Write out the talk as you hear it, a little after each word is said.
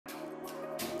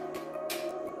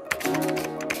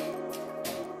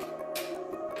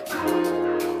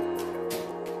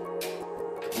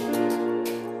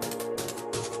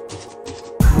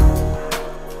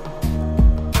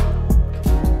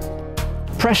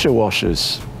Pressure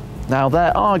washers. Now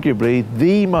they're arguably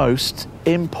the most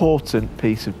important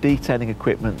piece of detailing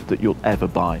equipment that you'll ever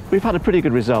buy. We've had a pretty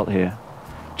good result here.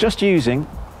 Just using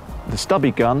the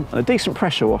stubby gun and a decent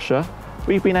pressure washer,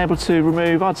 we've been able to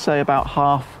remove, I'd say, about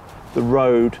half the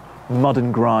road mud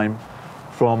and grime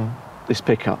from this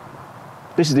pickup.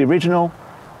 This is the original,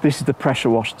 this is the pressure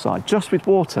washed side, just with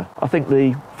water. I think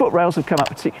the foot rails have come up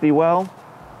particularly well.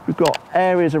 We've got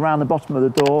areas around the bottom of the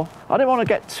door. I didn't want to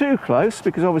get too close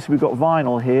because obviously we've got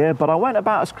vinyl here, but I went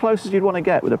about as close as you'd want to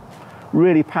get with a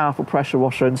really powerful pressure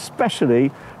washer, and especially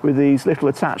with these little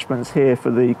attachments here for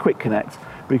the quick connect,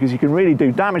 because you can really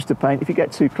do damage to paint if you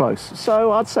get too close.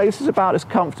 So I'd say this is about as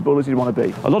comfortable as you'd want to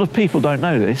be. A lot of people don't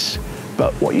know this,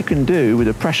 but what you can do with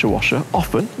a pressure washer,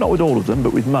 often, not with all of them,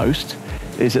 but with most,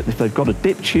 is that if they've got a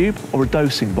dip tube or a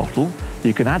dosing bottle,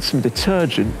 you can add some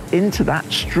detergent into that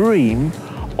stream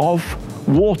of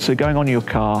water going on your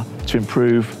car to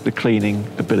improve the cleaning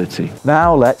ability.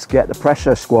 Now let's get the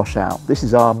pressure squash out. This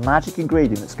is our magic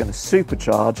ingredient that's going to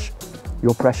supercharge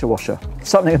your pressure washer.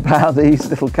 Something about these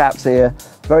little caps here,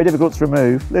 very difficult to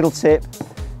remove. Little tip,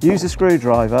 use a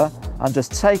screwdriver and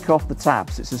just take off the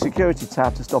tabs. It's a security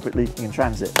tab to stop it leaking in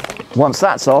transit. Once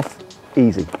that's off,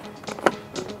 easy.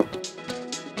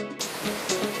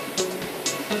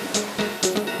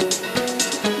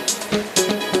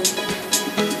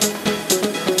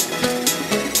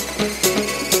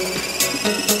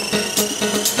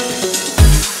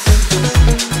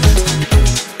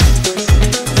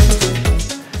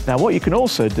 Now what you can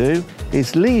also do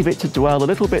is leave it to dwell a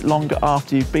little bit longer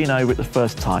after you've been over it the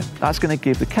first time. That's going to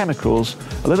give the chemicals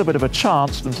a little bit of a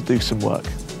chance for them to do some work.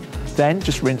 Then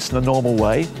just rinse in the normal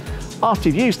way. After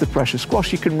you've used the pressure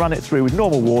squash, you can run it through with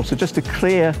normal water just to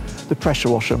clear the pressure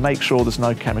washer and make sure there's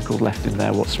no chemical left in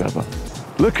there whatsoever.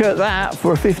 Look at that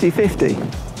for a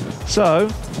 50-50. So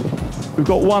we've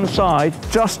got one side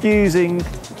just using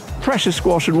pressure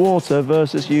squash and water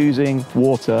versus using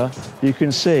water. You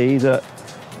can see that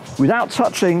without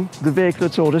touching the vehicle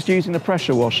at all, just using the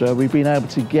pressure washer, we've been able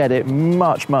to get it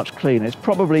much, much cleaner. It's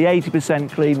probably 80%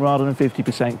 clean rather than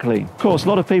 50% clean. Of course, a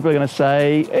lot of people are going to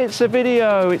say, it's a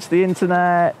video, it's the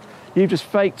internet, you've just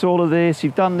faked all of this,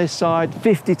 you've done this side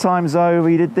 50 times over,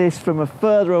 you did this from a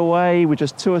further away with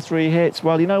just 2 or 3 hits.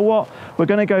 Well, you know what? We're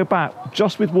going to go back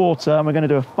just with water and we're going to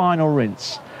do a final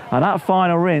rinse. And that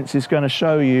final rinse is going to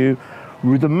show you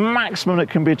the maximum that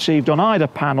can be achieved on either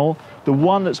panel, the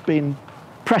one that's been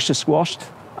pressure squashed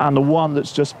and the one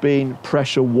that's just been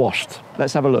pressure washed.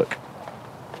 Let's have a look.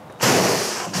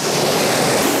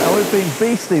 Now we've been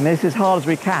beasting this as hard as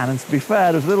we can, and to be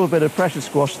fair, there's a little bit of pressure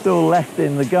squash still left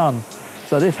in the gun.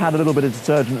 So this had a little bit of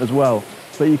detergent as well.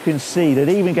 But you can see that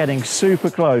even getting super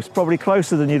close, probably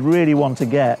closer than you'd really want to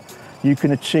get, you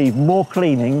can achieve more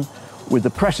cleaning with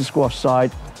the pressure squash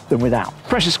side than without.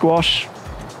 Pressure squash,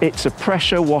 it's a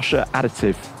pressure washer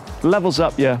additive. Levels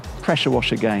up your pressure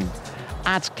washer game.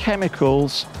 Adds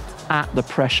chemicals at the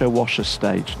pressure washer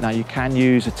stage. Now you can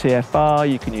use a TFR,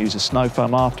 you can use a snow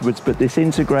foam afterwards, but this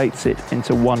integrates it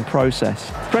into one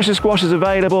process. Pressure squash is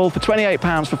available for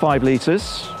 £28 for 5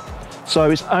 litres,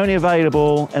 so it's only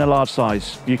available in a large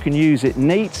size. You can use it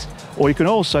neat, or you can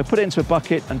also put it into a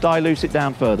bucket and dilute it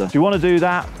down further. If you want to do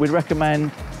that, we'd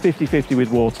recommend 50-50 with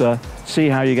water, see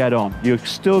how you get on. You're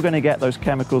still going to get those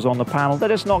chemicals on the panel, they're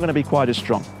just not going to be quite as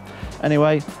strong.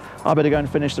 Anyway, I better go and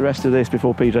finish the rest of this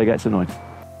before PJ gets annoyed.